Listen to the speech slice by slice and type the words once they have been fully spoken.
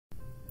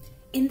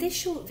In this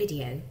short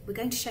video, we're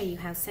going to show you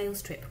how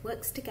SalesTrip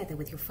works together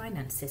with your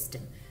finance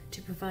system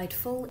to provide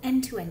full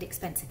end-to-end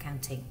expense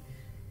accounting.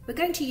 We're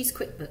going to use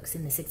Quickbooks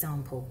in this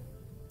example.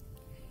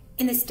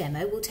 In this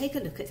demo, we'll take a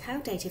look at how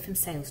data from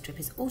SalesTrip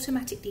is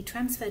automatically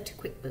transferred to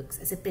Quickbooks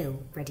as a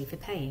bill ready for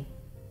paying.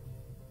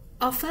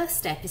 Our first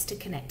step is to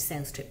connect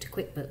SalesTrip to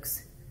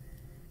Quickbooks.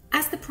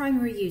 As the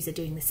primary user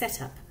doing the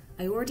setup,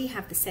 I already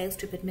have the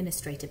SalesTrip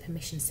administrator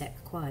permission set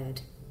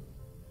required.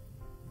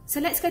 So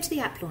let's go to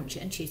the app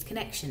launcher and choose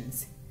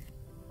Connections.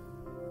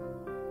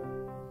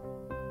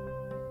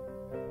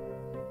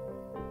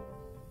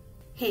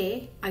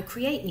 Here, I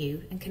create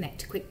new and connect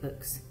to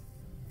Quickbooks.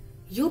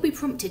 You'll be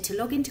prompted to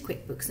log into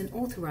Quickbooks and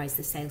authorise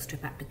the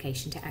SalesTrip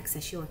application to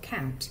access your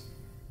account.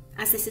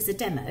 As this is a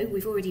demo,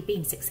 we've already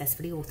been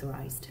successfully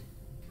authorised.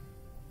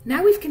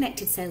 Now we've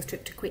connected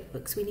SalesTrip to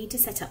Quickbooks, we need to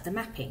set up the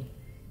mapping.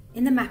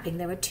 In the mapping,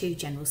 there are two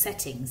general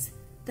settings.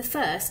 The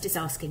first is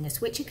asking us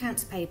which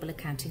accounts payable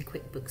account in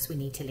Quickbooks we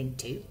need to link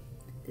to.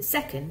 The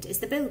second is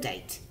the bill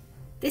date.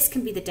 This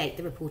can be the date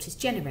the report is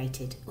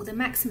generated or the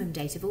maximum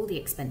date of all the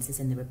expenses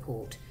in the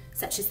report,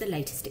 such as the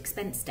latest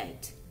expense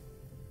date.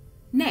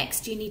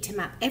 Next, you need to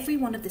map every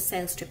one of the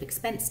SalesTrip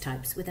expense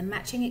types with a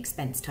matching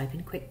expense type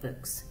in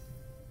Quickbooks.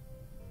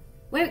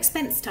 Where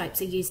expense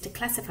types are used to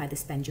classify the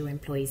spend your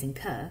employees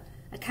incur,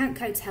 account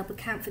codes help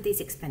account for these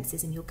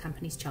expenses in your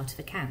company's chart of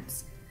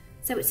accounts.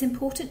 So it's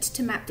important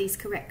to map these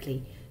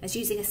correctly, as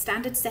using a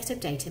standard set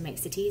of data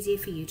makes it easier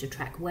for you to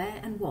track where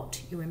and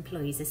what your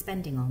employees are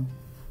spending on.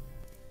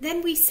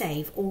 Then we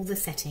save all the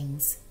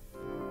settings.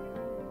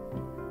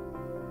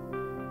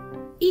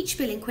 Each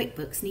bill in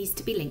Quickbooks needs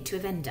to be linked to a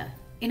vendor.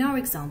 In our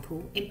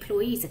example,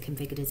 employees are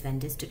configured as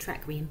vendors to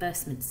track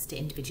reimbursements to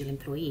individual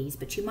employees,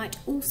 but you might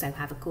also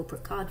have a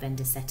corporate card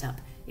vendor set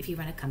up if you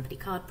run a company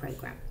card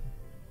program.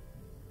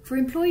 For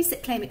employees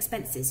that claim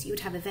expenses, you would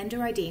have a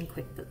vendor ID in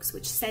Quickbooks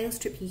which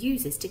SalesTrip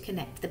uses to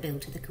connect the bill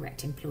to the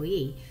correct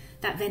employee.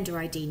 That vendor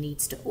ID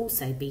needs to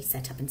also be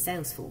set up in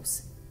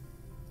SalesForce.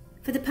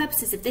 For the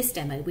purposes of this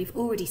demo, we've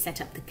already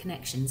set up the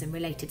connections and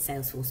related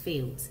SalesForce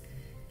fields.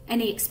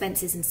 Any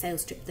expenses in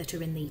SalesTrip that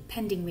are in the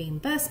pending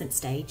reimbursement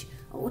stage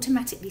are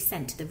automatically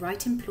sent to the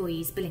right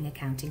employee's billing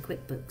account in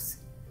Quickbooks.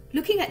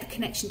 Looking at the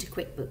connection to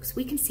Quickbooks,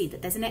 we can see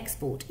that there's an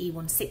export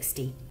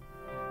E160.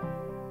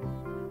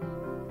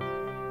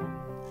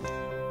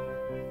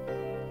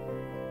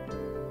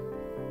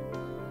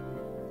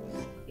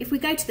 If we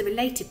go to the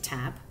Related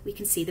tab, we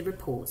can see the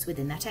reports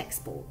within that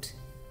export.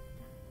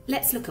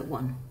 Let's look at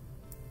one.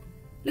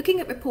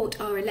 Looking at report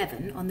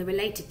R11 on the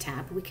Related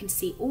tab, we can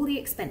see all the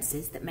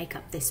expenses that make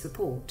up this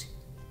report.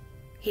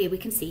 Here we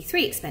can see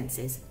three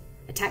expenses: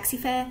 a taxi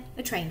fare,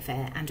 a train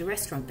fare and a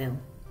restaurant bill.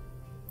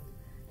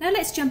 Now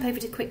let's jump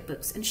over to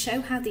Quickbooks and show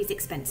how these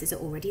expenses are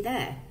already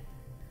there.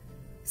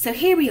 So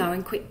here we are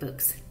in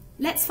Quickbooks.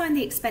 Let's find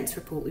the expense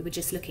report we were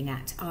just looking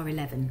at,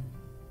 R11.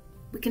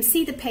 We can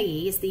see the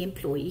payee is the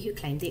employee who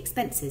claimed the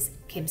expenses,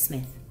 Kim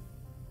Smith.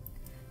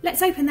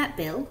 Let's open that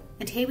bill,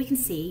 and here we can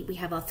see we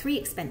have our three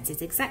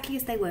expenses exactly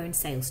as they were in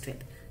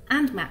SalesTrip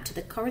and mapped to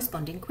the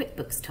corresponding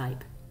Quickbooks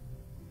type.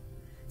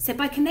 So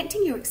by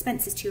connecting your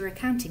expenses to your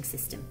accounting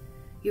system,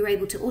 you're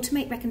able to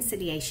automate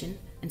reconciliation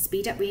and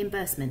speed up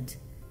reimbursement,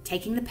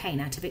 taking the pain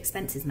out of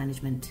expenses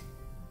management.